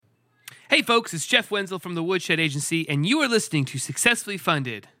Hey folks, it's Jeff Wenzel from the Woodshed Agency, and you are listening to Successfully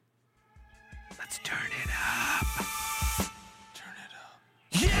Funded. Let's turn it up. Turn it up.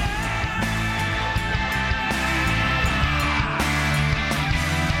 Yeah!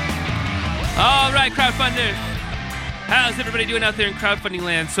 All right, crowdfunders. How's everybody doing out there in crowdfunding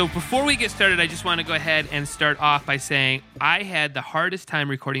land? So before we get started, I just want to go ahead and start off by saying I had the hardest time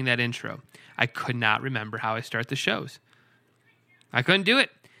recording that intro. I could not remember how I start the shows. I couldn't do it.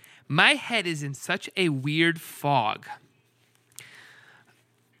 My head is in such a weird fog.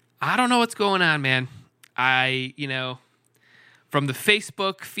 I don't know what's going on, man. From the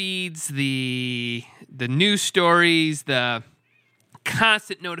Facebook feeds, the news stories, the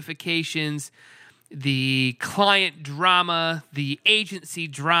constant notifications, the client drama, the agency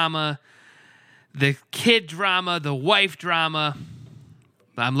drama, the kid drama, the wife drama.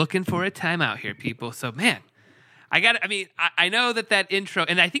 I'm looking for a timeout here, people. So, man, I know that intro,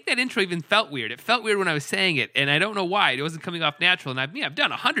 and I think that intro even felt weird. It felt weird when I was saying it, and I don't know why. It wasn't coming off natural, and I've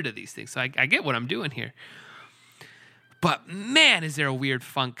done 100 of these things, so I get what I'm doing here. But, man, is there a weird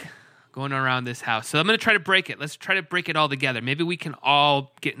funk going around this house. So I'm going to try to break it. Let's try to break it all together. Maybe we can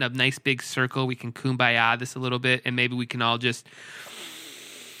all get in a nice big circle. We can kumbaya this a little bit, and maybe we can all just...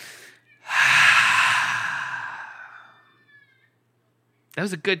 That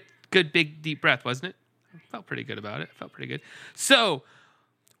was a good, big, deep breath, wasn't it? I felt pretty good about it. I felt pretty good. So,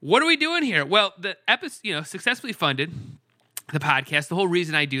 what are we doing here? Well, the episode, Successfully Funded, the podcast, the whole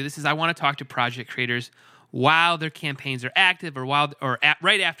reason I do this is I want to talk to project creators while their campaigns are active or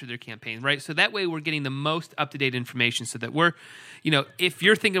right after their campaign, right? So that way we're getting the most up-to-date information so that we're, if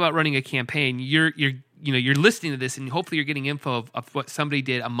you're thinking about running a campaign, you're listening to this and hopefully you're getting info of what somebody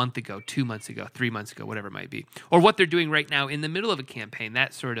did a month ago, 2 months ago, 3 months ago, whatever it might be, or what they're doing right now in the middle of a campaign,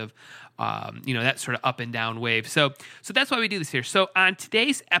 that sort of up and down wave. So that's why we do this here. So on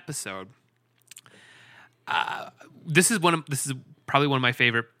today's episode, this is probably one of my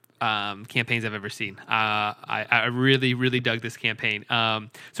favorite campaigns I've ever seen. I really, really dug this campaign. So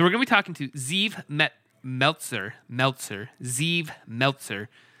we're going to be talking to Zeev Meltzer. Zeev Meltzer.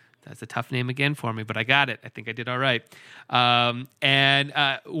 That's a tough name again for me, but I got it. I think I did all right. And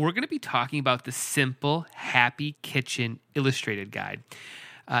we're going to be talking about the Simple Happy Kitchen Illustrated Guide.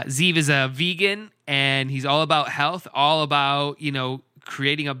 Zeev is a vegan, and he's all about health, all about,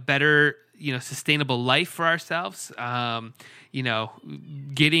 creating a better, sustainable life for ourselves.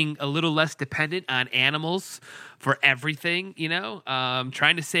 Getting a little less dependent on animals for everything,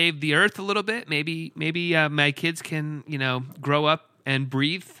 trying to save the earth a little bit. Maybe my kids can, grow up and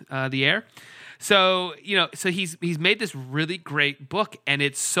breathe the air. So he's made this really great book, and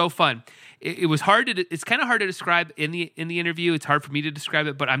it's so fun. It's kind of hard to describe in the interview. It's hard for me to describe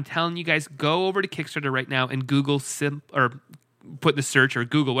it, but I'm telling you guys, go over to Kickstarter right now and Google or put in the search or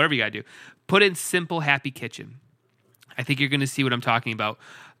Google, whatever you got to do. Put in Simple Happy Kitchen. I think you're going to see what I'm talking about.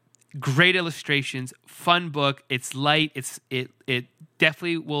 Great illustrations, fun book. It's light. It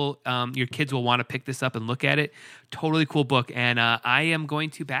definitely will. Your kids will want to pick this up and look at it. Totally cool book, and I am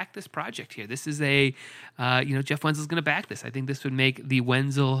going to back this project here. This is Jeff Wenzel's going to back this. I think this would make the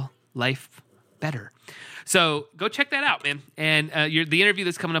Wenzel life better. So go check that out, man. And the interview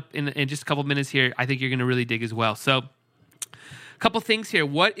that's coming up in just a couple minutes here, I think you're going to really dig as well. So. Couple things here.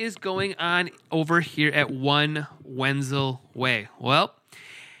 What is going on over here at One Wenzel Way? Well,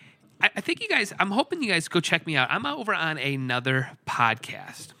 I think I'm hoping you guys go check me out. I'm over on another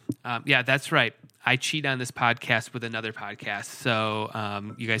podcast. Yeah, that's right. I cheat on this podcast with another podcast. So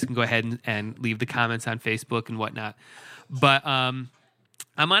you guys can go ahead and leave the comments on Facebook and whatnot. But I'm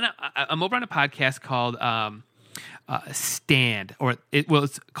over on a podcast called Stand,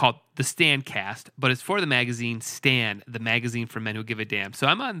 it's called the Standcast, but it's for the magazine Stand, the magazine for men who give a damn. So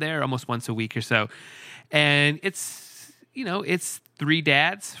I'm on there almost once a week or so, and it's three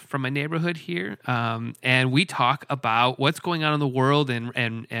dads from my neighborhood here, and we talk about what's going on in the world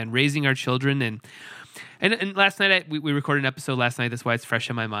and raising our children and last night we recorded an episode last night. That's why it's fresh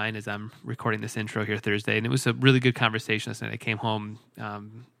in my mind as I'm recording this intro here Thursday, and it was a really good conversation last night. I came home,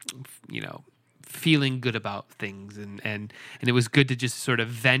 feeling good about things, and it was good to just sort of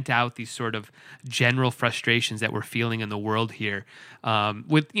vent out these sort of general frustrations that we're feeling in the world here,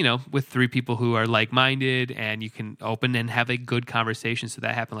 with three people who are like-minded, and you can open and have a good conversation. So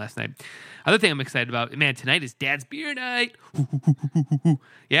that happened last night. Other thing I'm excited about, man, tonight is Dad's beer night.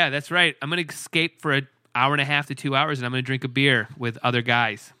 Yeah, that's right. I'm gonna escape for an hour and a half to 2 hours, and I'm gonna drink a beer with other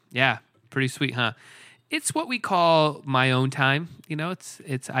guys. Yeah, pretty sweet, huh? It's what we call my own time.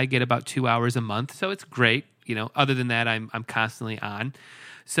 I get about 2 hours a month, so it's great. Other than that, I'm constantly on.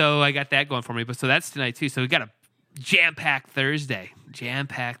 So I got that going for me. But so that's tonight too. So we got a jam-packed Thursday.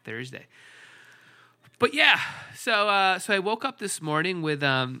 Jam-packed Thursday. But yeah, so I woke up this morning with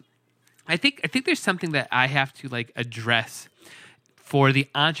I think there's something that I have to like address for the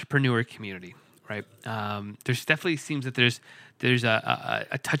entrepreneur community, right? There's definitely seems that there's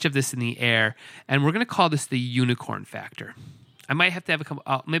a touch of this in the air, and we're going to call this the unicorn factor. I might have to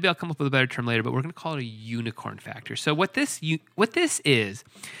have maybe I'll come up with a better term later, but we're going to call it a unicorn factor. So what this is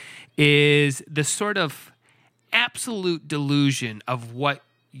the sort of absolute delusion of what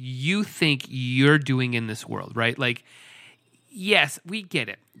you think you're doing in this world, right? Like, yes, we get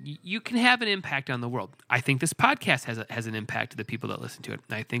it. You can have an impact on the world. I think this podcast has an impact to the people that listen to it.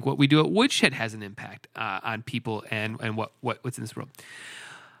 I think what we do at Woodshed has an impact on people and what's in this world.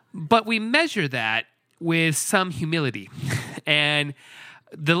 But we measure that with some humility. And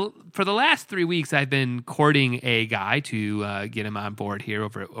for the last 3 weeks, I've been courting a guy to get him on board here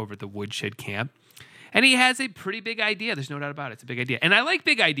over the Woodshed camp. And he has a pretty big idea. There's no doubt about it. It's a big idea. And I like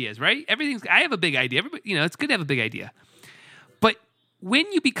big ideas, right? I have a big idea. Everybody, it's good to have a big idea. But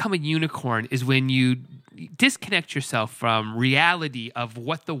when you become a unicorn is when you disconnect yourself from reality of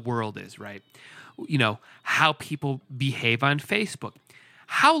what the world is, right? How people behave on Facebook,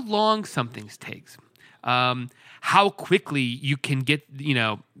 how long something takes, how quickly you can get,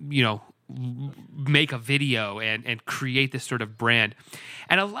 make a video and create this sort of brand.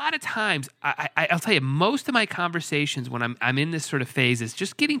 And a lot of times, I'll tell you, most of my conversations when I'm in this sort of phase is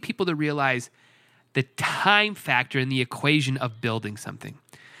just getting people to realize the time factor in the equation of building something.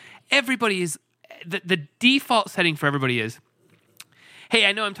 Everybody is, the default setting for everybody is, hey,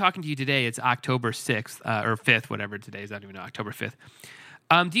 I know I'm talking to you today. It's October 6th or 5th, whatever today is. I don't even know, October 5th.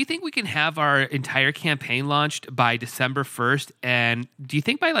 Do you think we can have our entire campaign launched by December 1st? And do you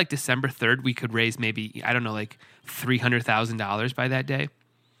think by like December 3rd, we could raise maybe, I don't know, like $300,000 by that day?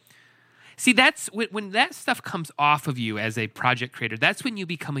 See, that's when that stuff comes off of you as a project creator, that's when you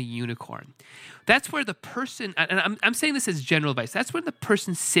become a unicorn. That's where the person, and I'm saying this as general advice, that's when the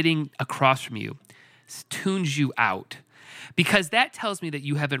person sitting across from you tunes you out. Because that tells me that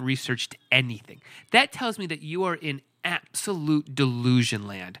you haven't researched anything. That tells me that you are in absolute delusion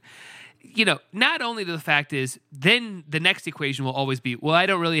land. Not only the fact is, then the next equation will always be, well, I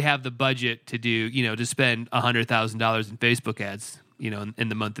don't really have the budget to do, to spend $100,000 in Facebook ads, in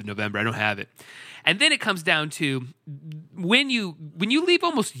the month of November. I don't have it. And then it comes down to when you leave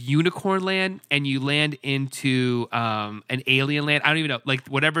almost unicorn land and you land into an alien land. I don't even know, like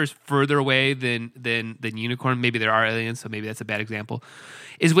whatever's further away than unicorn. Maybe there are aliens, so maybe that's a bad example.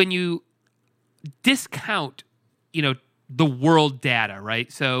 Is when you discount, the world data,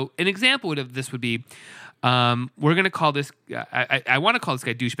 right? So an example of this would be, we're going to call this. I want to call this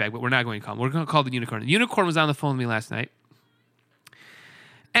guy douchebag, but we're not going to call him. We're going to call the unicorn. The unicorn was on the phone with me last night.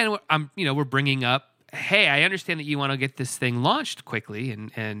 And we're bringing up, hey, I understand that you want to get this thing launched quickly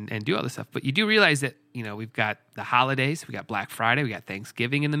and do all this stuff, but you do realize that, we've got the holidays, we got Black Friday, we got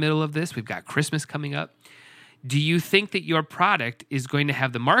Thanksgiving in the middle of this, we've got Christmas coming up. Do you think that your product is going to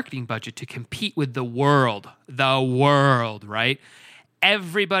have the marketing budget to compete with the world, right?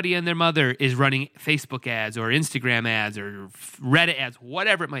 Everybody and their mother is running Facebook ads or Instagram ads or Reddit ads,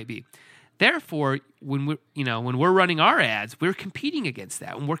 whatever it might be. Therefore, when we're running our ads, we're competing against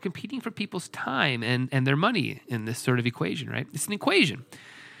that. And we're competing for people's time and their money in this sort of equation, right? It's an equation.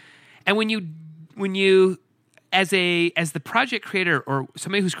 And when you as the project creator or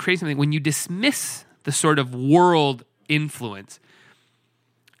somebody who's creating something, when you dismiss the sort of world influence,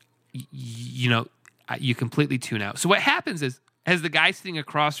 you completely tune out. So what happens is, as the guy sitting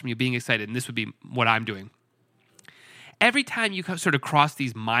across from you being excited, and this would be what I'm doing, every time you sort of cross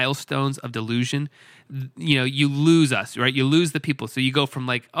these milestones of delusion, you lose us, right? You lose the people. So you go from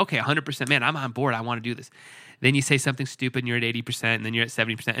like, okay, 100%, man, I'm on board. I want to do this. Then you say something stupid and you're at 80%, and then you're at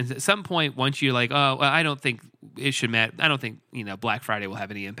 70%. And at some point, once you're like, oh, well, I don't think it should matter. I don't think, Black Friday will have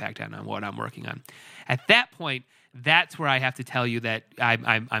any impact on what I'm working on. At that point, that's where I have to tell you that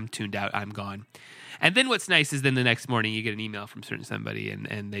I'm tuned out. I'm gone. And then what's nice is then the next morning you get an email from somebody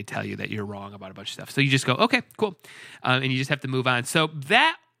and they tell you that you're wrong about a bunch of stuff. So you just go, okay, cool. And you just have to move on. So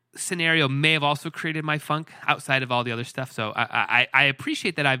that scenario may have also created my funk outside of all the other stuff. So I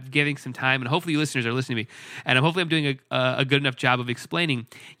appreciate that I'm giving some time, and hopefully you listeners are listening to me. And hopefully I'm doing a good enough job of explaining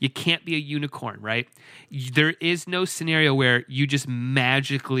you can't be a unicorn, right? There is no scenario where you just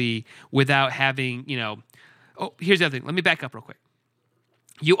magically, without having, oh, here's the other thing. Let me back up real quick.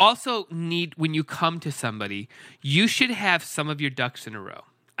 You also need, when you come to somebody, you should have some of your ducks in a row.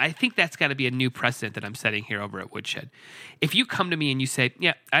 I think that's got to be a new precedent that I'm setting here over at Woodshed. If you come to me and you say,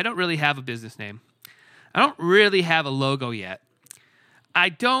 yeah, I don't really have a business name. I don't really have a logo yet. I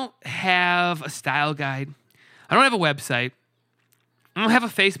don't have a style guide. I don't have a website. I don't have a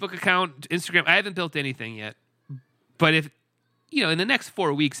Facebook account, Instagram. I haven't built anything yet. But if, in the next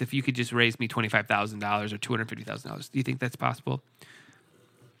 4 weeks, if you could just raise me $25,000 or $250,000, do you think that's possible?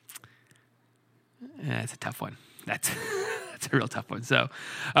 That's a tough one. That's a real tough one. So,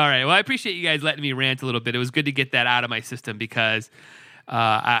 all right. Well, I appreciate you guys letting me rant a little bit. It was good to get that out of my system because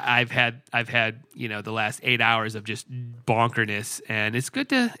I've had the last 8 hours of just bonkerness, and it's good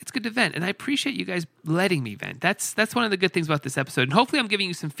to vent. And I appreciate you guys letting me vent. That's one of the good things about this episode. And hopefully, I'm giving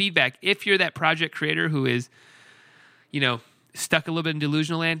you some feedback. If you're that project creator who is, stuck a little bit in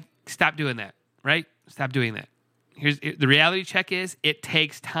delusional land, stop doing that. Right? Stop doing that. Here's the reality check: is it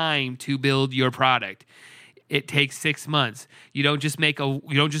takes time to build your product. It takes 6 months. You don't just make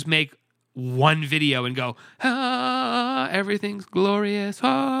one video and go, everything's glorious.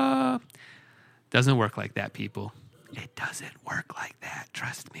 Doesn't work like that, people. It doesn't work like that.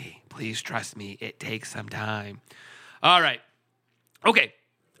 Trust me. Please trust me. It takes some time. All right. Okay.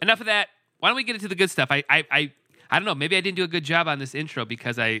 Enough of that. Why don't we get into the good stuff? I don't know. Maybe I didn't do a good job on this intro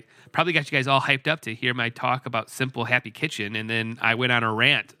because I probably got you guys all hyped up to hear my talk about Simple Happy Kitchen, and then I went on a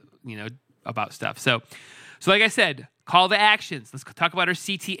rant, about stuff. So like I said, call to actions. Let's talk about our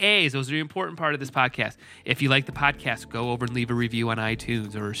CTAs. Those are the important part of this podcast. If you like the podcast, go over and leave a review on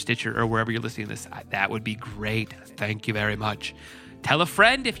iTunes or Stitcher or wherever you're listening to this. That would be great. Thank you very much. Tell a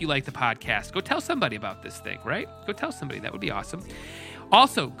friend if you like the podcast. Go tell somebody about this thing, right? Go tell somebody. That would be awesome.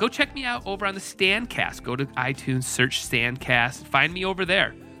 Also, go check me out over on the Standcast. Go to iTunes, search Standcast. Find me over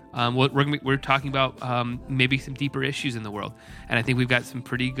there. We're talking about maybe some deeper issues in the world, and I think we've got some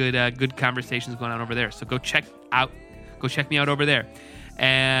pretty good conversations going on over there. So go check me out over there.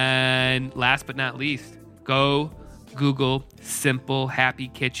 And last but not least, go Google Simple Happy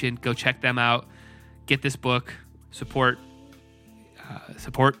Kitchen. Go check them out. Get this book. Support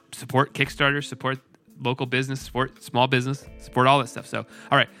Kickstarter. Support local business. Support small business. Support all that stuff. So,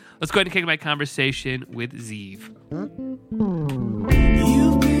 all right, let's go ahead and kick my conversation with Zeev.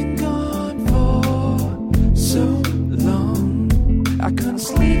 You've been gone for so long. I couldn't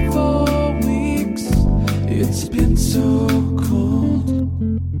sleep for weeks. It's been so cold.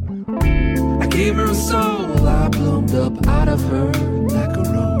 I gave her a soul. I bloomed up out of her like a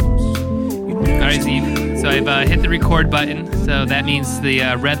rose. All right, Zeev. So I've hit the record button. So that means the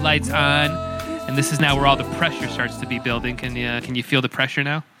red light's on, and this is now where all the pressure starts to be building. Can you feel the pressure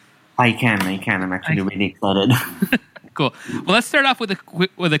now? I can. I'm actually really excited. Cool. Well, let's start off with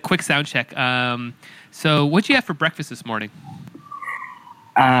a quick sound check. So what'd you have for breakfast this morning?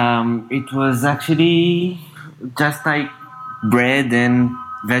 It was actually just like bread and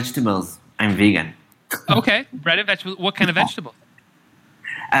vegetables. I'm vegan. Okay, bread and vegetables. What kind of vegetable?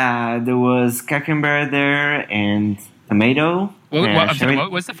 There was cucumber there and tomato.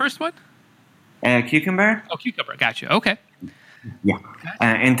 What was the first one? Cucumber. Oh, cucumber. Gotcha. Okay. Yeah,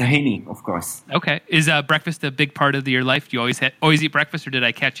 and tahini, of course. Okay. Is breakfast a big part of your life? Do you always eat breakfast, or did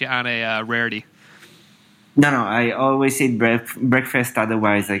I catch you on a rarity? No, I always eat breakfast.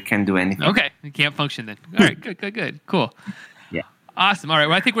 Otherwise, I can't do anything. Okay, you can't function then. All right, good, cool. Yeah. Awesome. All right.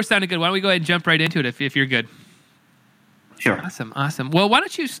 Well, I think we're sounding good. Why don't we go ahead and jump right into it if you're good? Sure. Awesome. Well, why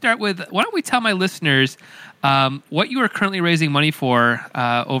don't we tell my listeners what you are currently raising money for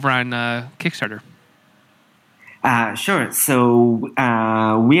over on Kickstarter? Sure. So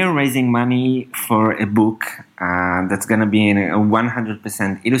we are raising money for a book that's going to be a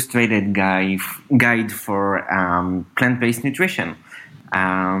 100% illustrated guide for plant-based nutrition.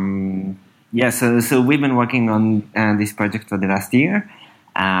 So we've been working on this project for the last year,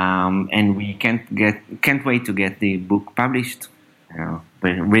 and we can't wait to get the book published.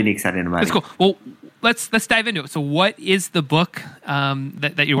 We're really excited about it. That's cool. Well, let's dive into it. So, what is the book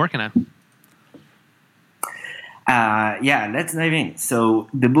that you're working on? Let's dive in. So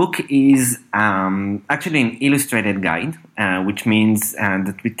the book is actually an illustrated guide, which means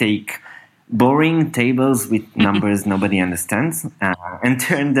that we take boring tables with numbers nobody understands and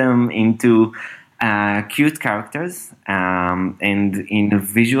turn them into cute characters and in a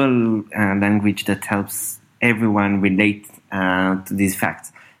visual language that helps everyone relate to these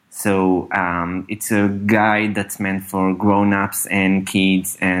facts. So it's a guide that's meant for grown-ups and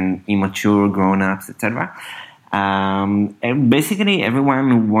kids and immature grown-ups, etc. And basically, everyone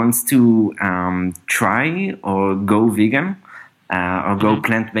who wants to try or go vegan or go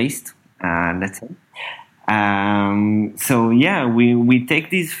plant-based, let's say. We take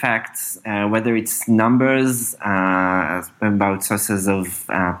these facts, whether it's numbers about sources of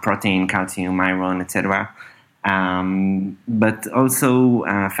protein, calcium, iron, etc., but also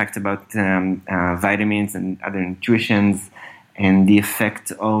facts about vitamins and other nutritions and the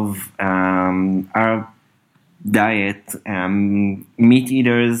effect of our diet, meat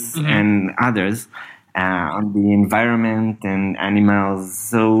eaters and others, on the environment and animals.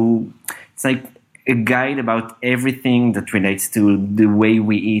 So it's like a guide about everything that relates to the way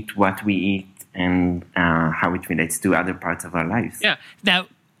we eat, what we eat, and how it relates to other parts of our lives. Yeah. Now,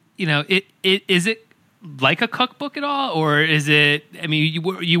 it is it like a cookbook at all, or is it? I mean,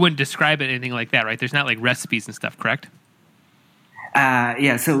 you wouldn't describe it anything like that, right? There's not like recipes and stuff, correct?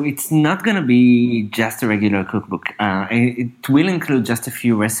 Yeah, so it's not going to be just a regular cookbook. It will include just a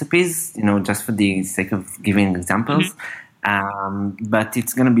few recipes, just for the sake of giving examples. But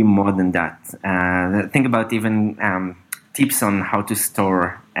it's going to be more than that. Think about even tips on how to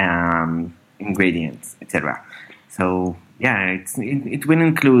store ingredients, etc. So yeah, it will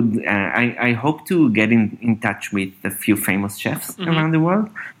include. I hope to get in touch with a few famous chefs around the world,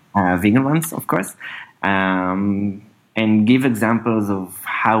 vegan ones, of course. And give examples of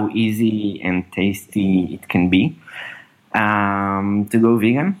how easy and tasty it can be to go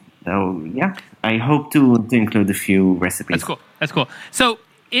vegan. So yeah, I hope to include a few recipes. That's cool. So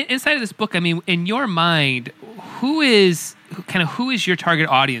inside of this book, I mean, in your mind, who is your target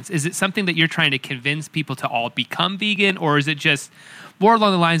audience? Is it something that you're trying to convince people to all become vegan, or is it just more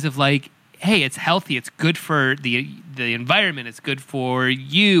along the lines of like, hey, it's healthy, it's good for the environment, it's good for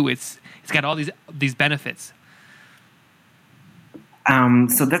you, it's got all these benefits?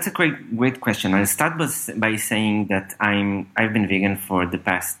 So that's a great question. I'll start by saying that I've been vegan for the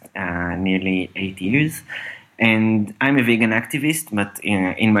past nearly 8 years, and I'm a vegan activist, but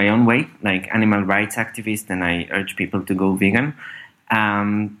in my own way, like animal rights activist, and I urge people to go vegan.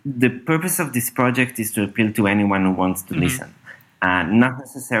 The purpose of this project is to appeal to anyone who wants to listen. Not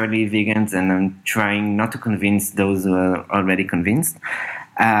necessarily vegans, and I'm trying not to convince those who are already convinced.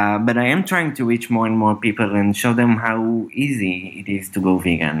 But I am trying to reach more and more people and show them how easy it is to go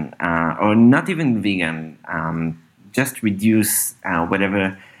vegan, or not even vegan. Just reduce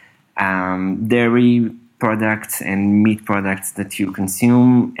whatever dairy products and meat products that you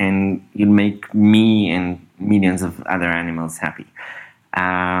consume, and you'll make me and millions of other animals happy.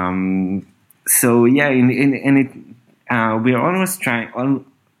 So yeah, we're always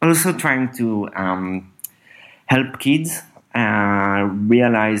also trying to help kids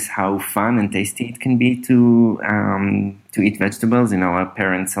realize how fun and tasty it can be to eat vegetables. Our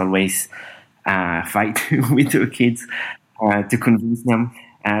parents always fight with their kids to convince them.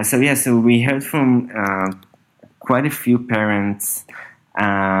 So we heard from quite a few parents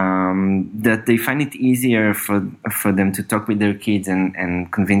that they find it easier for them to talk with their kids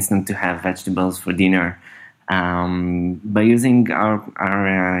and convince them to have vegetables for dinner by using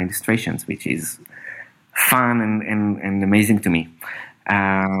our illustrations, which is fun and amazing to me.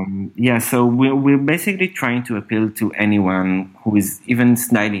 So we're basically trying to appeal to anyone who is even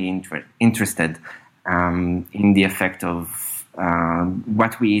slightly interested in the effect of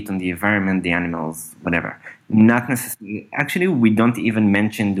what we eat on the environment, the animals, whatever. Not necessarily. Actually, we don't even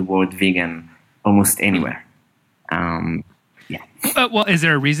mention the word vegan almost anywhere. Well, is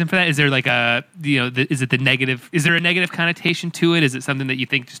there a reason for that? Is there like is it the negative? Is there a negative connotation to it? Is it something that you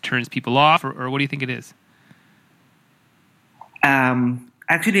think just turns people off, or what do you think it is?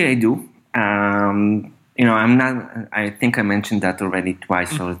 Actually, I do. I'm not. I think I mentioned that already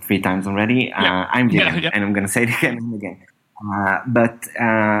twice or 3 times already. I'm vegan, and I'm going to say it again and again. But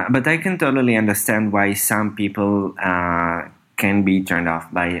I can totally understand why some people can be turned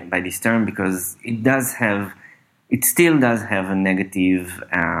off by this term, because it still does have a negative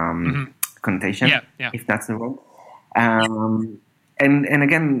connotation, if that's the word. And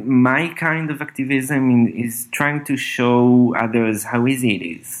again, my kind of activism is trying to show others how easy it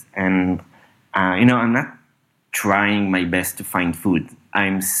is. And, I'm not trying my best to find food.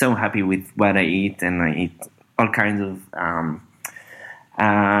 I'm so happy with what I eat, and I eat all kinds of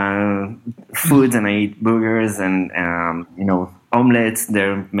foods, and I eat burgers and, omelets.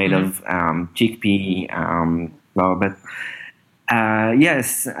 They're made of chickpea flour. But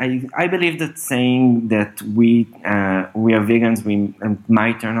yes, I believe that saying that we are vegans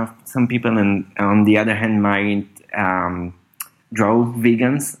might turn off some people, and on the other hand might draw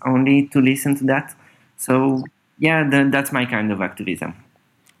vegans only to listen to that. So yeah, that's my kind of activism.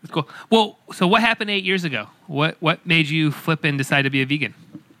 That's cool. Well, so what happened 8 years ago? What made you flip and decide to be a vegan?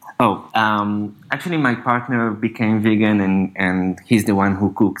 Actually, my partner became vegan, and he's the one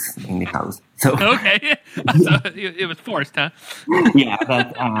who cooks in the house. So okay, so it was forced, huh? Yeah,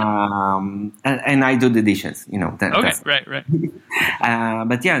 but and I do the dishes. Okay, right.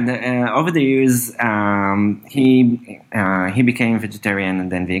 But yeah, over the years, he became vegetarian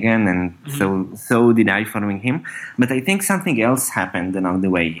and then vegan, and so did I, following him. But I think something else happened along the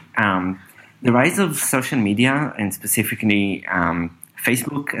way. the rise of social media and specifically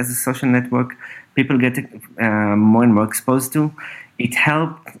Facebook as a social network, people get more and more exposed to. It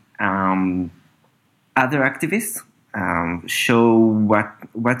helped other activists show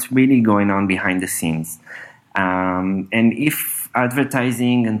what's really going on behind the scenes. And if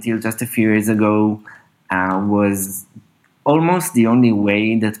advertising until just a few years ago was almost the only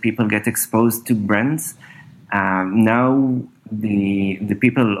way that people get exposed to brands, now the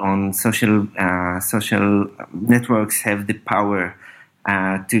people on social networks have the power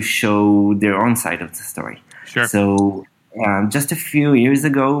to show their own side of the story. Sure. So just a few years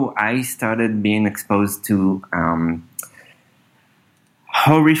ago, I started being exposed to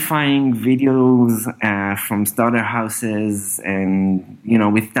horrifying videos from slaughterhouses, and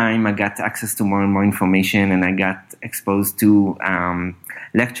with time I got access to more and more information, and I got exposed to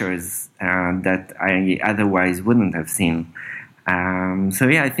lectures that I otherwise wouldn't have seen. So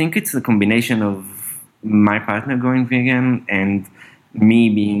yeah, I think it's a combination of my partner going vegan and me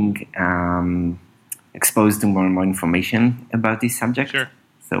being exposed to more and more information about this subject. Sure.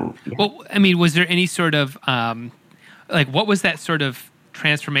 So yeah. Well, I mean, was there any sort of what was that sort of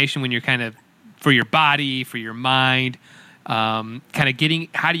transformation when you're kind of, for your body, for your mind, kind of getting,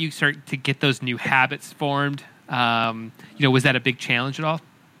 how do you start to get those new habits formed? Was that a big challenge at all?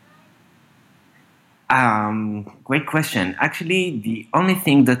 Great question. Actually, the only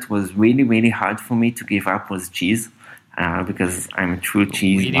thing that was really, really hard for me to give up was cheese, because I'm a true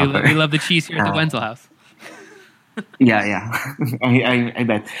cheese lover. We love the cheese here at the Wenzel house. Yeah. I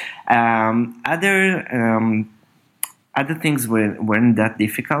bet. Other things weren't that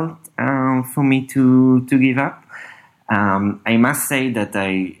difficult for me to give up. I must say that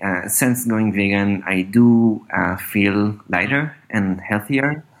since going vegan, I do feel lighter and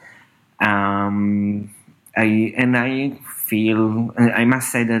healthier. I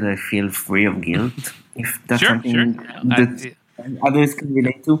must say that I feel free of guilt, if that's something that others can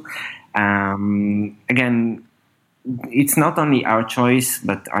relate to. Again, it's not only our choice,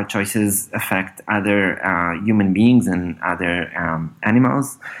 but our choices affect other human beings and other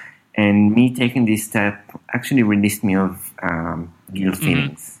animals. And me taking this step actually released me of guilt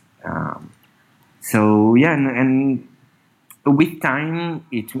feelings. So yeah, and with time,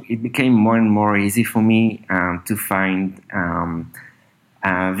 it became more and more easy for me to find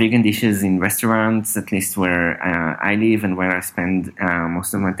vegan dishes in restaurants, at least where I live and where I spend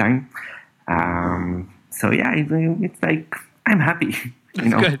most of my time. So yeah, it's like I'm happy.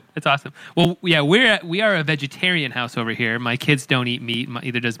 That's good. That's awesome. Well, yeah, we are a vegetarian house over here. My kids don't eat meat.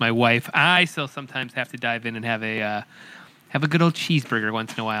 Either does my wife. I still sometimes have to dive in and have a good old cheeseburger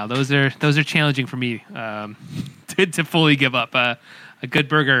once in a while. Those are challenging for me to fully give up a good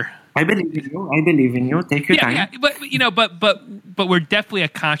burger. I believe in you. Take your time. Yeah, but we're definitely a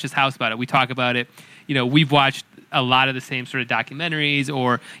conscious house about it. We talk about it. We've watched a lot of the same sort of documentaries,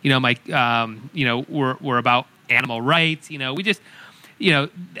 or we're about animal rights. We just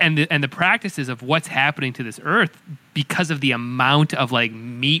and the practices of what's happening to this earth because of the amount of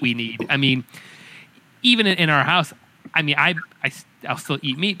meat we need. I mean, even in our house, I mean, I'll still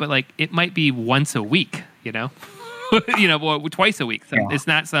eat meat, but it might be once a week, or twice a week. So it's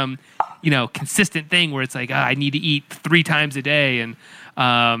not some, consistent thing where it's I need to eat 3 times a day. And,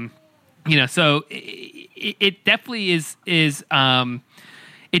 so it definitely is,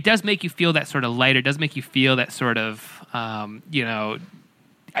 it does make you feel that sort of lighter. It does make you feel that sort of, yeah,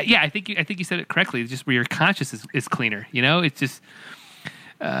 I think you said it correctly. It's just where your conscience is cleaner. It's just,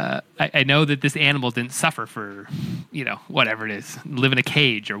 I know that this animal didn't suffer for, whatever it is, live in a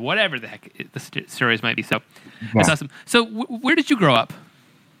cage or whatever the heck the stories might be. So that's awesome. So where did you grow up?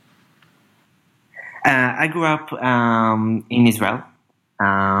 I grew up in Israel,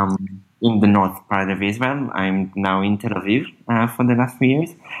 in the north part of Israel. I'm now in Tel Aviv for the last few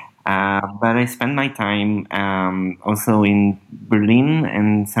years. But I spent my time also in Berlin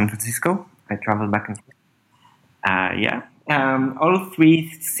and San Francisco. I traveled back and forth. All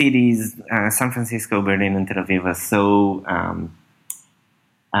 3 cities, San Francisco, Berlin, and Tel Aviv, are so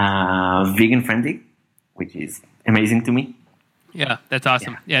vegan friendly, which is amazing to me. Yeah, that's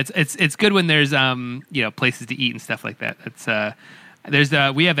awesome. Yeah, it's good when there's places to eat and stuff like that. It's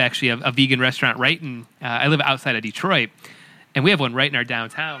we have actually a vegan restaurant right in. I live outside of Detroit, and we have one right in our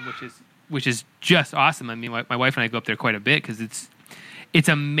downtown, which is just awesome. I mean, my wife and I go up there quite a bit because it's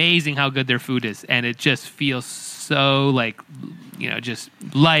amazing how good their food is, and it just feels so just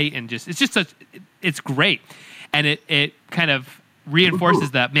light and it's great, and it kind of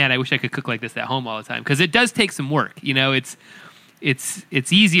reinforces that, man, I wish I could cook like this at home all the time, because it does take some work. It's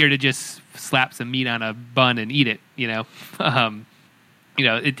easier to just slap some meat on a bun and eat it.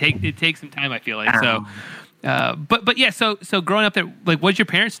 it takes some time. I feel like so. But yeah. So growing up there, like, what did your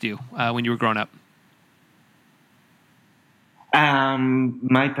parents do when you were growing up?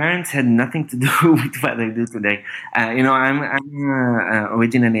 My parents had nothing to do with what I do today.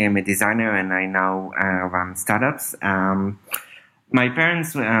 Originally I'm a designer, and I now run startups. My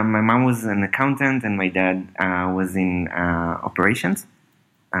parents, my mom was an accountant, and my dad was in operations.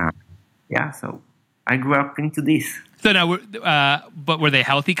 So I grew up into this. So now, but were they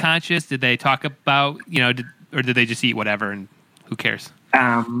healthy conscious? Did they talk about, or did they just eat whatever and who cares?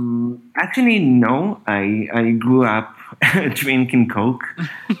 Actually, no. I grew up drinking Coke.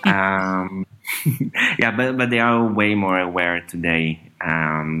 But they are way more aware today.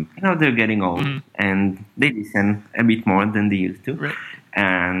 They're getting old, and they listen a bit more than they used to. Right.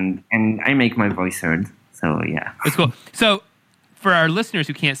 And I make my voice heard. So yeah, that's cool. So for our listeners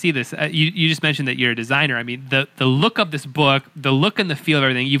who can't see this, you just mentioned that you're a designer. I mean, the look of this book, the look and the feel of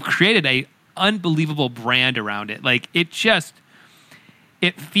everything, you've created a unbelievable brand around it. Like, it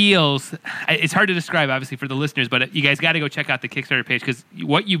feels, it's hard to describe, obviously, for the listeners, but you guys got to go check out the Kickstarter page, because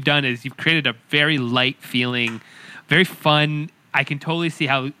what you've done is you've created a very light feeling, very fun. I can totally see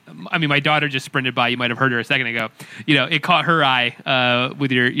how, my daughter just sprinted by. You might have heard her a second ago. It caught her eye with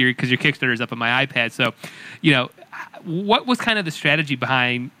because your Kickstarter is up on my iPad. So, what was kind of the strategy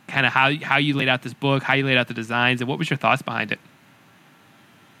behind kind of how you laid out this book, how you laid out the designs, and what was your thoughts behind it?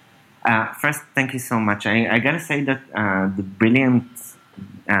 First, thank you so much. I gotta say that the brilliant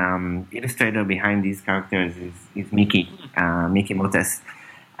illustrator behind these characters is Mickey Motes.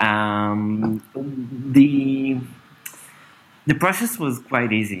 The process was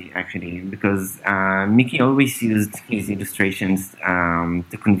quite easy, actually, because Mickey always used his illustrations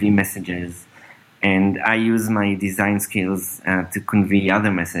to convey messages, and I use my design skills to convey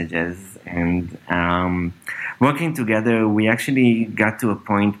other messages. And working together, we actually got to a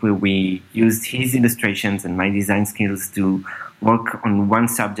point where we used his illustrations and my design skills to work on one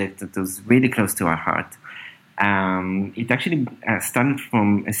subject that was really close to our heart. It actually started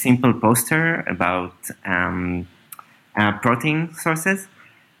from a simple poster about protein sources.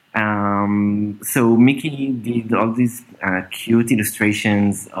 So Mickey did all these cute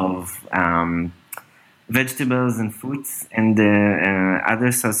illustrations of vegetables and fruits and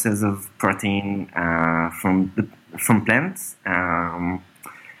other sources of protein from plants, and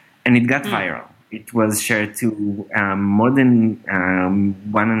it got viral. It was shared to more than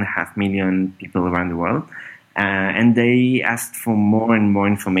 1.5 million people around the world. And they asked for more and more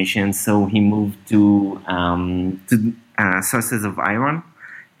information, so he moved to sources of iron,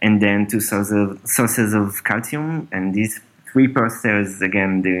 and then to sources of calcium. And these three posters,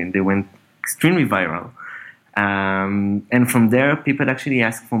 again, they went extremely viral. And from there, people actually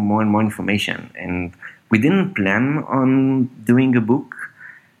asked for more and more information. And we didn't plan on doing a book,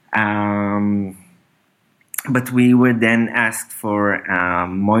 but we were then asked for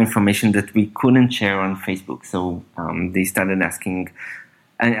more information that we couldn't share on Facebook. So they started asking.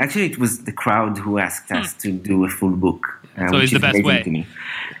 And actually, it was the crowd who asked us to do a full book. So it's the best way. To me.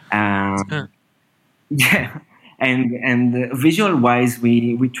 Yeah. And visual-wise,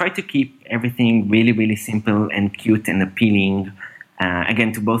 we try to keep everything really, really simple and cute and appealing,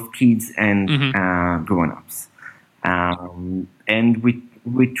 again, to both kids and grown-ups. And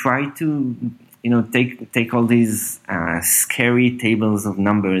we try to, take all these scary tables of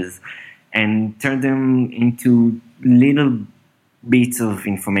numbers and turn them into little bits of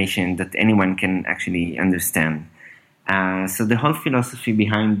information that anyone can actually understand. So the whole philosophy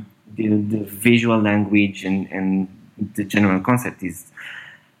behind the visual language and the general concept is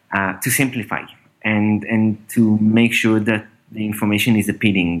to simplify and to make sure that the information is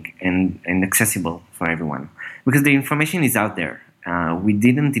appealing and accessible for everyone. Because the information is out there. We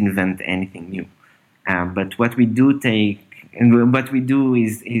didn't invent anything new. But what we do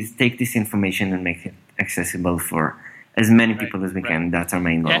is take this information and make it accessible for as many people as we can. That's our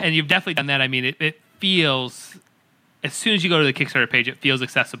main goal. Yeah, and you've definitely done that. I mean, it feels, as soon as you go to the Kickstarter page, it feels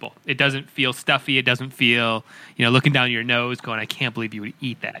accessible. It doesn't feel stuffy. It doesn't feel, looking down your nose going, I can't believe you would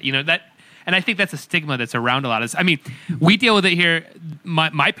eat that. And I think that's a stigma that's around a lot. We deal with it here.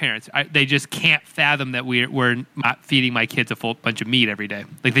 My parents, they just can't fathom that we're not feeding my kids a full bunch of meat every day.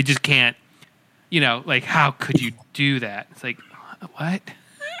 Like, they just can't, how could you do that? It's like, what?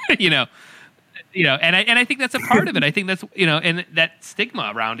 And I think that's a part of it. I think that's, and that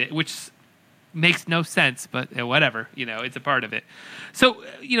stigma around it, which makes no sense, but whatever, it's a part of it. So,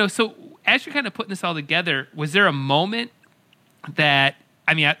 so as you're kind of putting this all together, was there a moment that,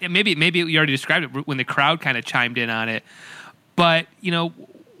 maybe you already described it when the crowd kind of chimed in on it, but,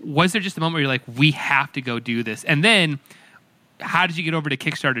 was there just a moment where you're like, we have to go do this? And then how did you get over to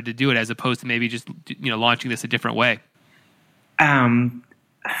Kickstarter to do it as opposed to maybe just launching this a different way? For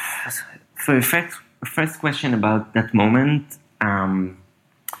the first question about that moment,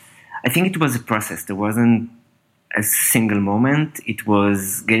 I think it was a process. There wasn't a single moment. It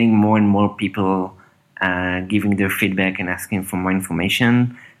was getting more and more people giving their feedback and asking for more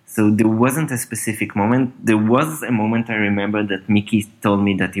information. So there wasn't a specific moment. There was a moment I remember that Mickey told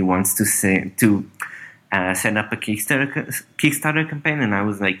me that he wants to set up a Kickstarter campaign, and I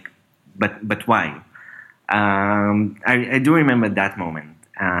was like, but why? I do remember that moment,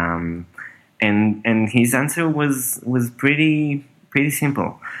 and his answer was pretty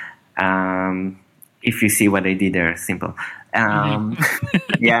simple. If you see what I did there, simple.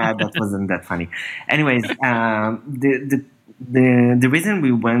 Yeah, that wasn't that funny. Anyways, the reason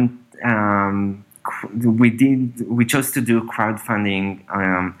we went, we chose to do crowdfunding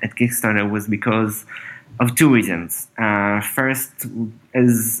at Kickstarter was because of two reasons. First,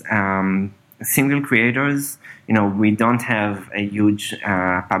 as single creators, we don't have a huge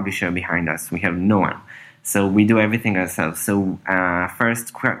publisher behind us. We have no one. So we do everything ourselves. So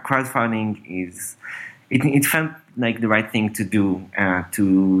first, crowdfunding it felt like the right thing to do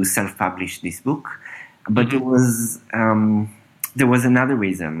to self-publish this book. But there was another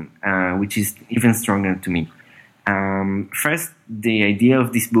reason, which is even stronger to me. First, the idea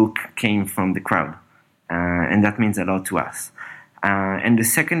of this book came from the crowd, and that means a lot to us. And the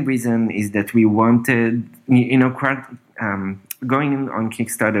second reason is that we wanted, going on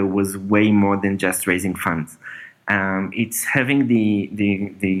Kickstarter was way more than just raising funds. It's having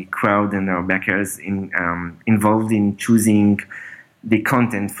the crowd and our backers involved in choosing the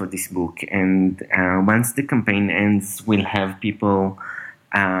content for this book. And once the campaign ends, we'll have people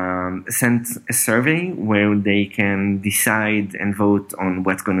send a survey where they can decide and vote on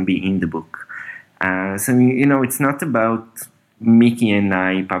what's going to be in the book. So, it's not about Mickey and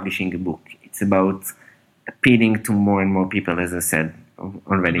I publishing a book. It's about appealing to more and more people, as I said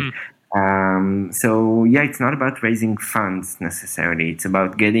already. So, it's not about raising funds necessarily. It's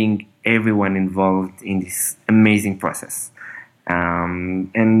about getting everyone involved in this amazing process.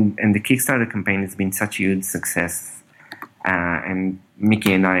 And the Kickstarter campaign has been such a huge success. And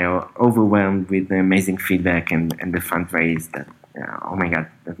Mickey and I are overwhelmed with the amazing feedback and the fundraise that, oh my God,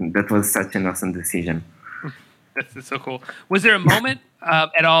 that was such an awesome decision. That's so cool. Was there a moment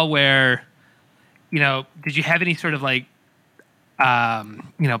at all where, did you have any sort of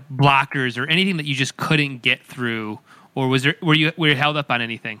blockers or anything that you just couldn't get through, or were you held up on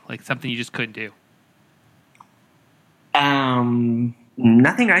anything, like something you just couldn't do?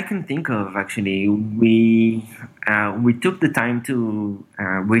 Nothing I can think of, actually. We took the time to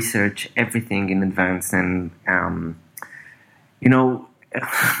research everything in advance, and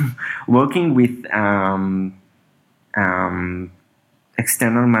working with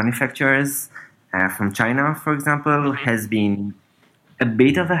external manufacturers from China, for example, has been a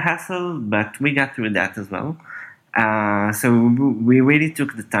bit of a hassle, but we got through that as well. So we really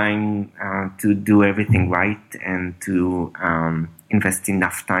took the time to do everything right and to invest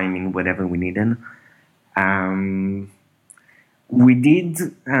enough time in whatever we needed. We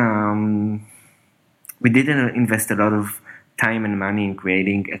did invest a lot of time and money in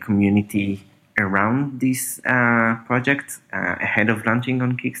creating a community around this project ahead of launching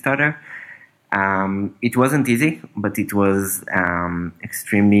on Kickstarter. It wasn't easy, but it was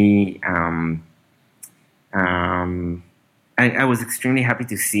extremely... I was extremely happy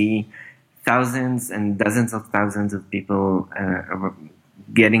to see thousands and dozens of thousands of people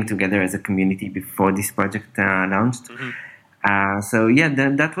getting together as a community before this project launched.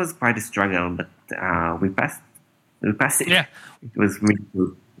 That was quite a struggle, but we passed it. Yeah. It was really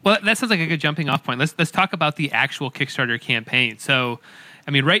cool. Well, that sounds like a good jumping off point. Let's talk about the actual Kickstarter campaign. So,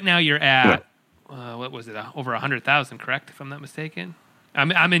 right now you're at what was it? Over 100,000, correct? If I'm not mistaken. I'm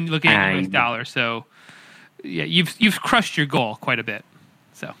looking at US dollars. So, yeah, you've crushed your goal quite a bit.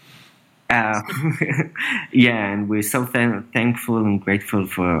 So. And we're so thankful and grateful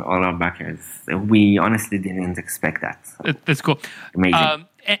for all our backers. We honestly didn't expect that. So. That's cool. Amazing.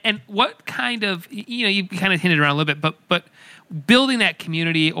 And what kind of, you kind of hinted around a little bit, but building that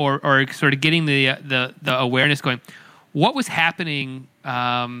community or sort of getting the awareness going, what was happening?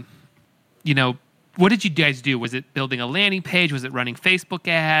 What did you guys do? Was it building a landing page? Was it running Facebook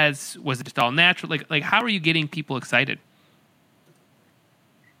ads? Was it just all natural? Like how are you getting people excited?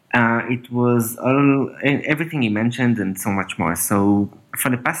 It was everything you mentioned and so much more. So for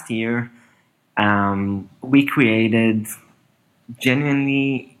the past year, we created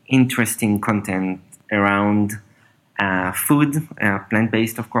genuinely interesting content around food,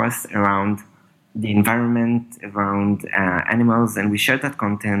 plant-based, of course, around the environment around animals, and we share that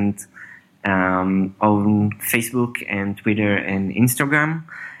content on Facebook and Twitter and Instagram.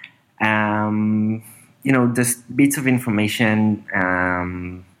 Just bits of information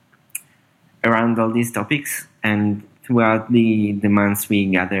around all these topics. And throughout the months, we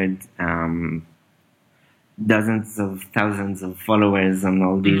gathered dozens of thousands of followers on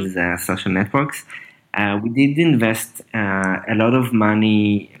all these social networks. We did invest a lot of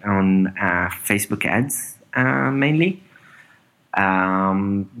money on Facebook ads mainly,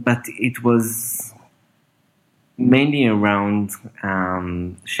 but it was mainly around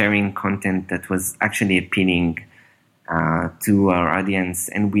sharing content that was actually appealing to our audience,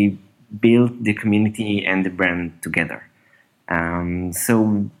 and we built the community and the brand together.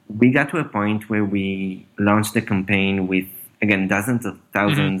 So we got to a point where we launched the campaign with, again, dozens of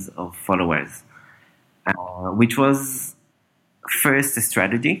thousands of followers, which was first a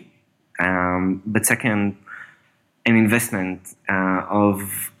strategy, but second, an investment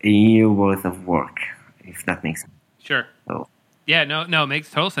of a year worth of work, if that makes sense. Sure. So. Yeah, no, it makes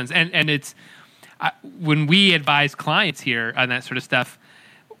total sense. And it's when we advise clients here on that sort of stuff,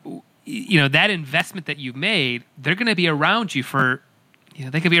 that investment that you've made, they're going to be around you for,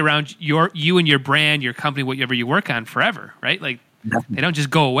 they could be around you and your brand, your company, whatever you work on forever, right? Like they don't just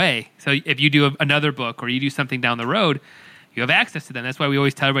go away. So if you do another book or you do something down the road, you have access to them. That's why we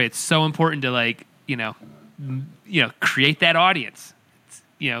always tell everybody it's so important to create that audience.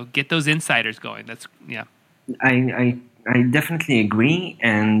 Get those insiders going. That's I definitely agree,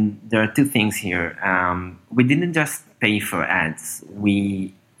 and there are two things here. We didn't just pay for ads.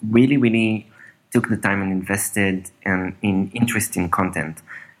 We really, really took the time and invested in interesting content.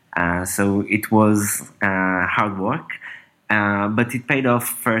 So it was hard work, but it paid off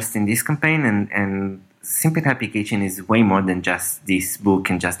first in this campaign, and Simply Happy Kitchen is way more than just this book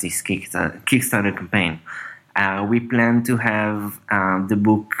and just this Kickstarter campaign. We plan to have the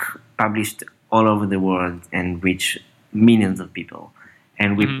book published all over the world and reach millions of people.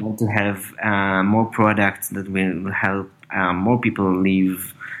 And we plan to have more products that will help more people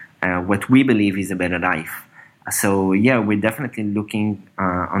live what we believe is a better life. So yeah, we're definitely looking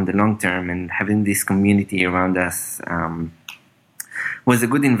on the long term, and having this community around us was a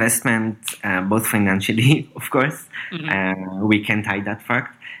good investment, both financially, of course. We can't hide that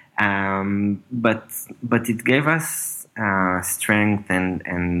fact. But it gave us strength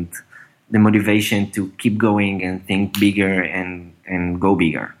and the motivation to keep going and think bigger and go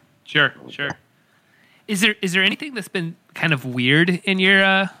bigger. Sure. Is there anything that's been kind of weird in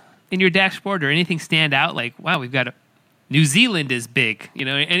your dashboard, or anything stand out? Like, wow, we've got New Zealand is big.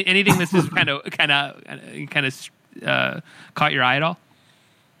 Anything that's just kind of caught your eye at all?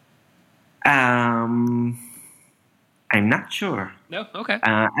 I'm not sure. No. Okay.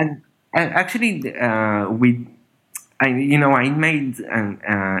 And actually, I made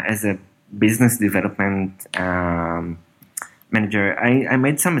as a business development manager, I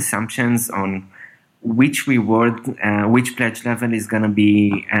made some assumptions on which reward, which pledge level is going to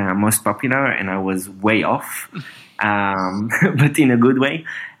be most popular, and I was way off, but in a good way.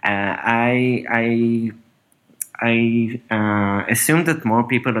 I assume that more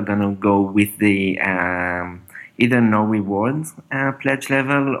people are going to go with the either no reward pledge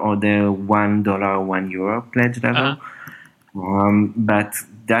level or the $1, €1 pledge level. But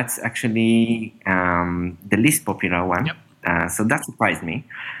that's actually the least popular one. Yep. So that surprised me.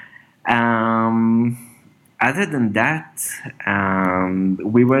 Other than that,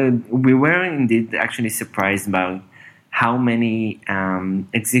 we were indeed actually surprised by how many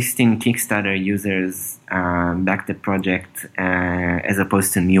existing Kickstarter users backed the project as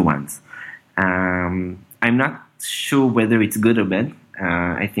opposed to new ones. I'm not sure whether it's good or bad.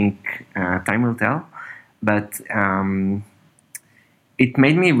 I think time will tell. But it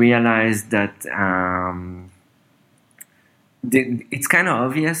made me realize that it's kind of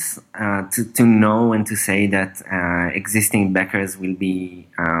obvious to know and to say that existing backers will be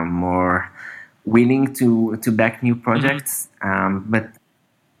more willing to back new projects. But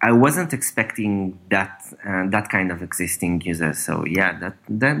I wasn't expecting that kind of existing users. So yeah,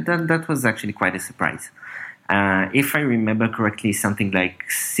 that was actually quite a surprise. If I remember correctly, something like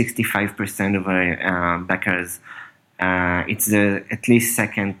 65% of our backers, it's the at least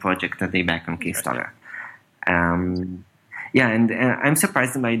second project that they back on Kickstarter. Yeah, and I'm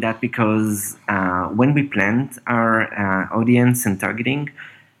surprised by that because when we planned our audience and targeting,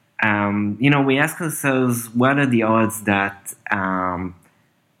 we ask ourselves, what are the odds that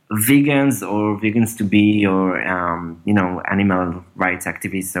vegans or vegans to be or animal rights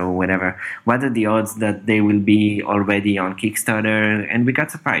activists or whatever, what are the odds that they will be already on Kickstarter? And we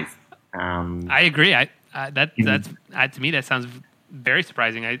got surprised. I agree. To me that sounds very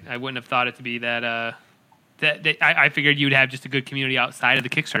surprising. I wouldn't have thought it to be that. I figured you'd have just a good community outside of the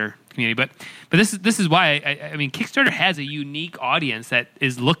Kickstarter community, but this is why I mean Kickstarter has a unique audience that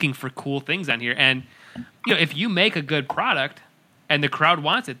is looking for cool things on here, and if you make a good product and the crowd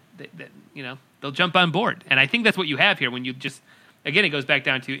wants it, they'll jump on board, and I think that's what you have here. When you just again, it goes back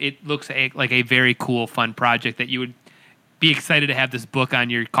down to it looks like a very cool, fun project that you would be excited to have this book on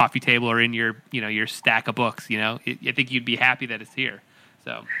your coffee table or in your your stack of books. I think you'd be happy that it's here.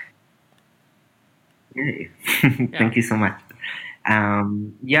 So. Yay. Thank you so much.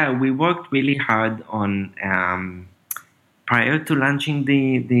 We worked really hard on prior to launching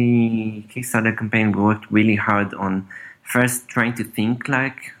the Kickstarter campaign. We worked really hard on first trying to think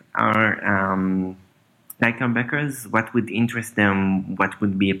like our backers, what would interest them, what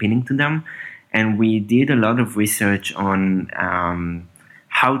would be appealing to them, and we did a lot of research on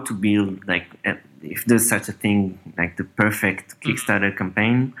how to build if there's such a thing like the perfect Kickstarter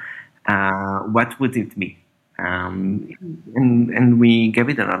campaign. What would it be? And we gave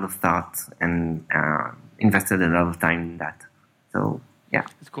it a lot of thought and invested a lot of time in that. So yeah,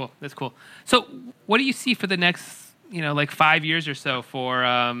 that's cool. So what do you see for the next 5 years or so for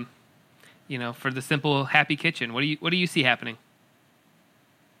for the Simple Happy Kitchen? What do you see happening?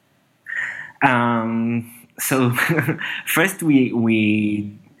 So first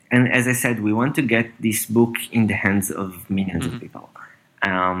we and as I said, we want to get this book in the hands of millions of people.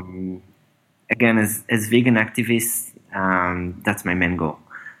 Again, as vegan activists, that's my main goal.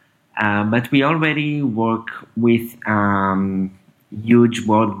 But we already work with huge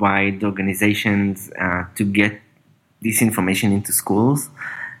worldwide organizations to get this information into schools.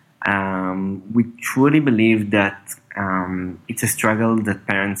 We truly believe that it's a struggle that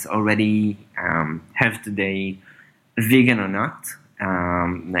parents already have today, vegan or not,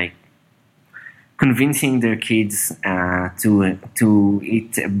 convincing their kids to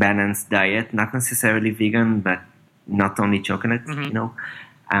eat a balanced diet, not necessarily vegan, but not only chocolate,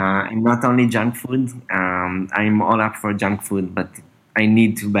 and not only junk food. I'm all up for junk food, but I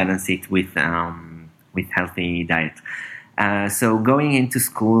need to balance it with healthy diet. So going into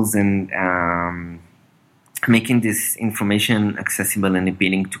schools and making this information accessible and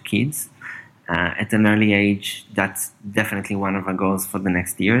appealing to kids at an early age, that's definitely one of our goals for the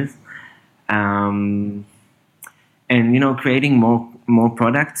next years. And creating more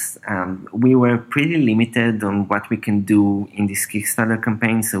products. We were pretty limited on what we can do in this Kickstarter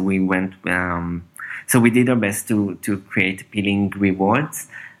campaign, so we went. So we did our best to create appealing rewards,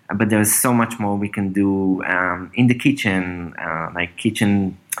 but there's so much more we can do in the kitchen, like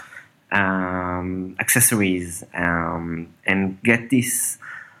kitchen accessories, and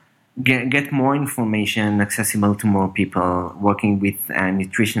get more information accessible to more people, working with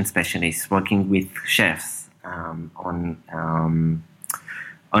nutrition specialists, working with chefs on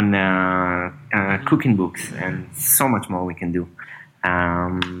cooking books, and so much more we can do.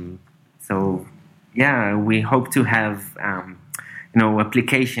 We hope to have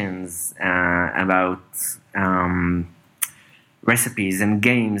applications about recipes and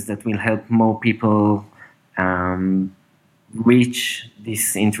games that will help more people reach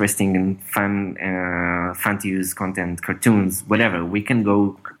this interesting and fun to use content, cartoons, whatever. We can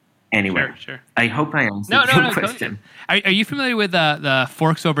go anywhere. Sure. I hope I answered your question. Are you familiar with the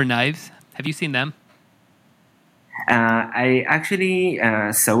Forks Over Knives? Have you seen them? I actually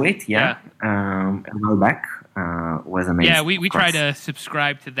saw it, a while back. Was amazing. Yeah, we try to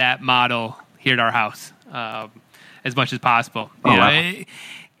subscribe to that model here at our house as much as possible. Wow.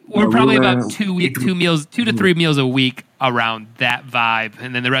 We're probably about 2 to 3 meals a week around that vibe,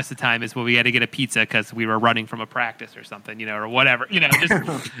 and then the rest of the time is we had to get a pizza because we were running from a practice or something, or whatever.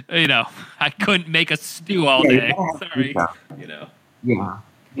 I couldn't make a stew all day. Sorry, Yeah,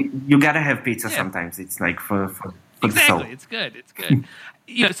 you gotta have pizza sometimes. It's like for exactly. the soul. It's good.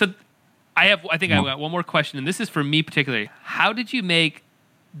 So I think I got one more question, and this is for me particularly. How did you make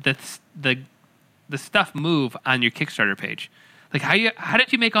the stuff move on your Kickstarter page? Like how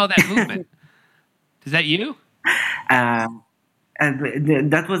did you make all that movement? Is that you? That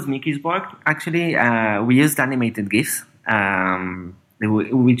was Mickey's work. Actually, we used animated GIFs,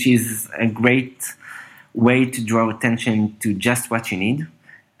 which is a great way to draw attention to just what you need.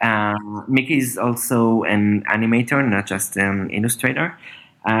 Mickey is also an animator, not just an illustrator.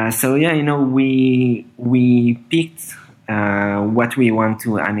 We picked what we want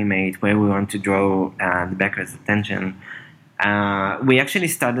to animate, where we want to draw the backer's attention. We actually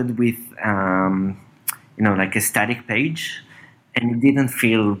started with, like a static page, and it didn't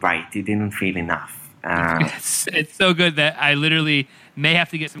feel right. It didn't feel enough. It's so good that I literally may have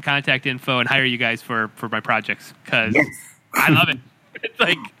to get some contact info and hire you guys for my projects because Yes. I love it. It's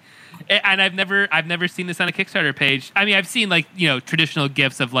like, and I've never seen this on a Kickstarter page. I mean, I've seen like traditional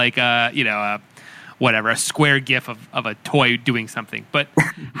GIFs of like whatever, a square GIF of a toy doing something, but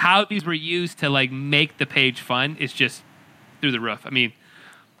how these were used to like make the page fun is just through the roof. I mean,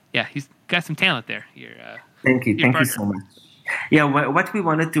 yeah, he's got some talent there. Thank you partner. so much. Yeah, what we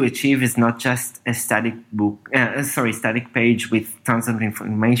wanted to achieve is not just a static static page with tons of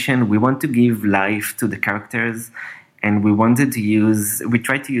information. We want to give life to the characters, and we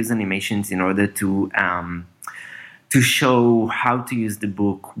tried to use animations in order to show how to use the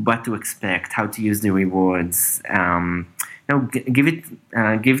book, what to expect, how to use the rewards.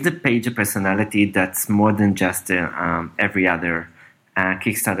 Give the page a personality that's more than just every other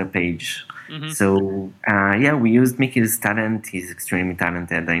Kickstarter page. Mm-hmm. So we used Mickey's talent. He's extremely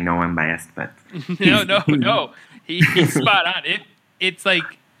talented. I know I'm biased, but no, he's spot on. It's like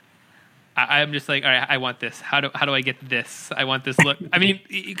I'm just like, all right, I want this. How do I get this? I want this look. I mean,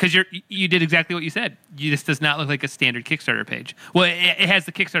 because you did exactly what you said. This does not look like a standard Kickstarter page. Well, it has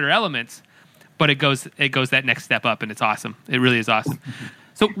the Kickstarter elements, but it goes that next step up, and it's awesome. It really is awesome.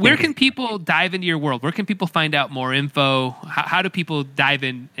 So where can people dive into your world? Where can people find out more info? How do people dive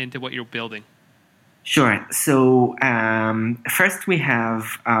into what you're building? Sure. So first we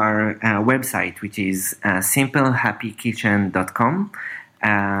have our website, which is simplehappykitchen.com,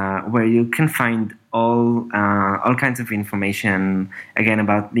 where you can find all kinds of information, again,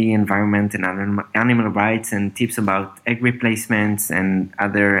 about the environment and animal rights and tips about egg replacements and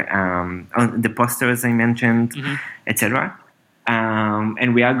other the posters I mentioned, etc.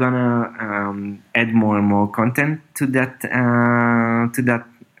 And we are gonna add more and more content to that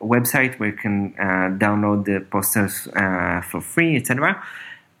website where you can download the posters for free, etc.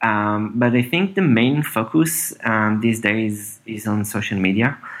 But I think the main focus these days is on social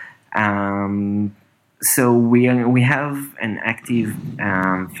media. So we have an active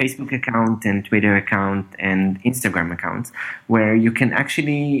Facebook account and Twitter account and Instagram account where you can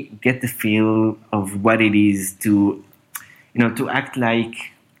actually get the feel of what it is to act like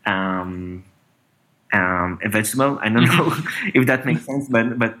a vegetable. I don't know if that makes sense,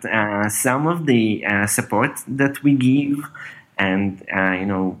 but some of the support that we give and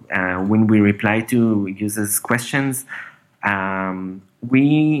when we reply to users' questions,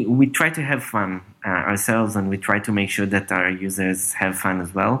 we try to have fun ourselves, and we try to make sure that our users have fun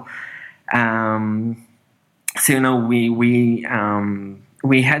as well.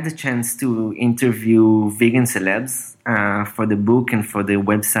 We had the chance to interview vegan celebs for the book and for the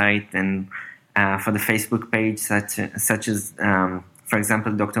website and for the Facebook page, such as, for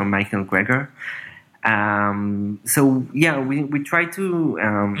example, Dr. Michael Greger. We try to.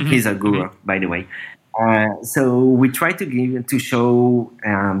 He's a guru, by the way. So we try to show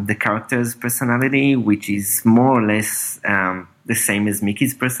the character's personality, which is more or less the same as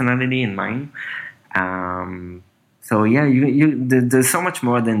Mickey's personality and mine. There's so much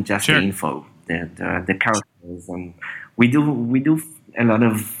more than just the info, the characters, and we do a lot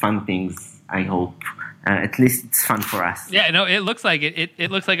of fun things. I hope at least it's fun for us. Yeah, no, it looks like it.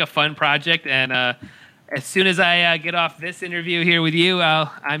 It looks like a fun project, and as soon as I get off this interview here with you,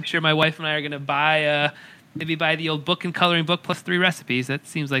 I'm sure my wife and I are going to buy the old book and coloring book plus 3 recipes. That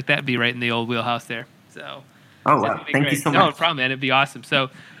seems like that'd be right in the old wheelhouse there. So, wow, thank you so much. No problem, man. It'd be awesome. So.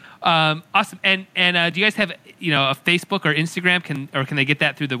 Awesome. And do you guys have a Facebook or Instagram? Can they get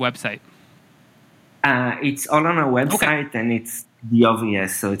that through the website? It's all on our website, and it's the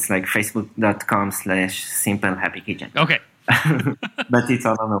obvious. So it's like facebook.com/simplehappykitchen. Okay. But it's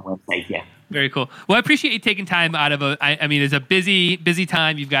all on our website. Yeah. Very cool. Well, I appreciate you taking time out of I mean, it's a busy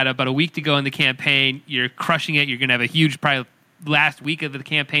time. You've got about a week to go in the campaign. You're crushing it. You're going to have a huge probably last week of the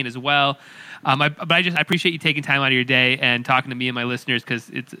campaign as well. I appreciate you taking time out of your day and talking to me and my listeners, because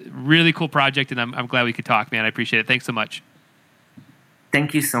it's a really cool project, and I'm glad we could talk, man. I appreciate it. Thanks so much.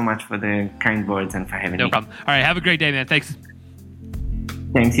 Thank you so much for the kind words and for having me. No problem. All right, have a great day, man. Thanks.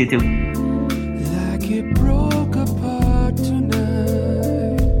 Thanks, you too. Like it broke apart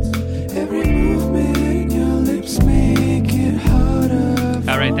tonight. Every movement in your lips make it harder.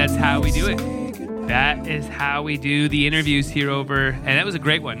 All right, that's how we do it. That is how we do the interviews here over, and that was a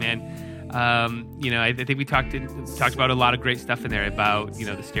great one, man. I think we talked about a lot of great stuff in there about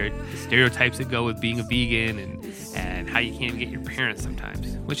the stereotypes that go with being a vegan and how you can't get your parents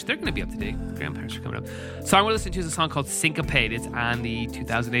sometimes, which they're going to be up to date. Grandparents are coming up. Song we're listening to is a song called Syncopate. It's on the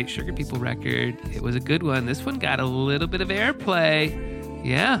 2008 Sugar People record. It was a good one. This one got a little bit of airplay.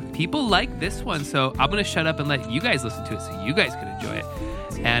 Yeah, people like this one, so I'm going to shut up and let you guys listen to it so you guys can enjoy it.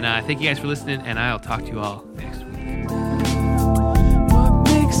 And thank you guys for listening, and I'll talk to you all next week. What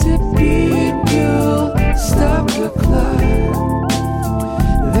makes it beat, girl? Stop the clock.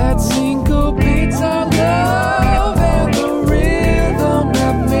 That syncopates our love and the rhythm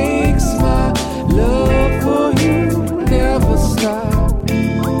that makes my love for you never stop.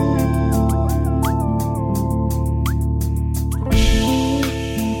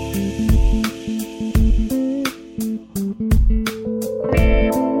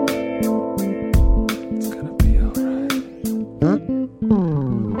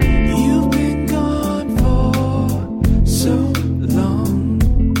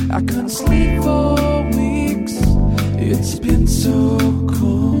 Sleep for weeks, it's been so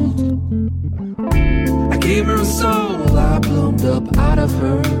cold. I gave her a soul, I bloomed up out of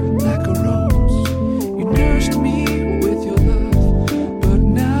her like a rose. You nursed me with your love, but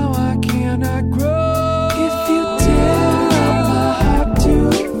now I cannot grow. If you tear up my heart to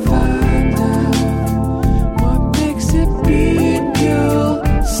find out what makes it beat, girl,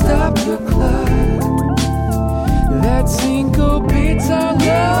 stop the clock. That syncopates our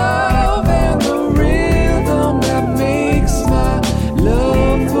love.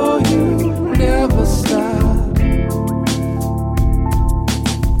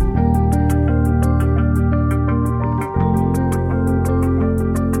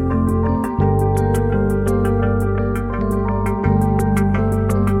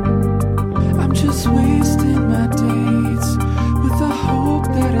 Wasting my days with the hope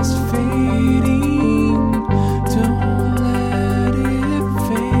that is fading. Don't let it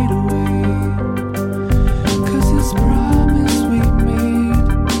fade away. 'Cause this promise we made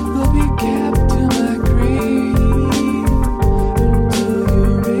will be kept till my grave, until you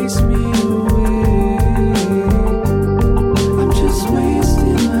erase me away. I'm just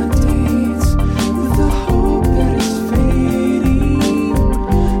wasting my days with the hope that is fading.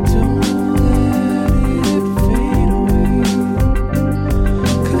 Don't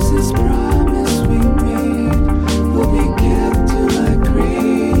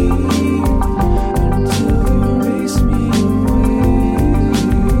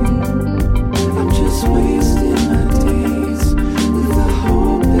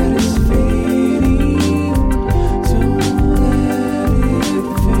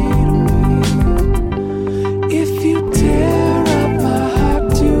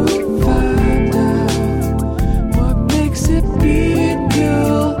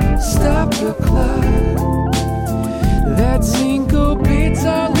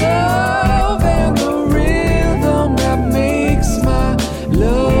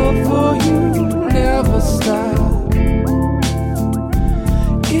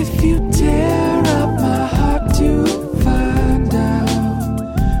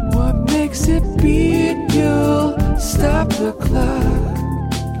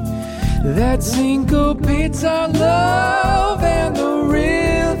that syncopates our love and the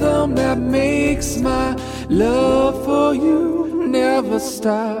rhythm that makes my love for you never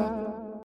stop.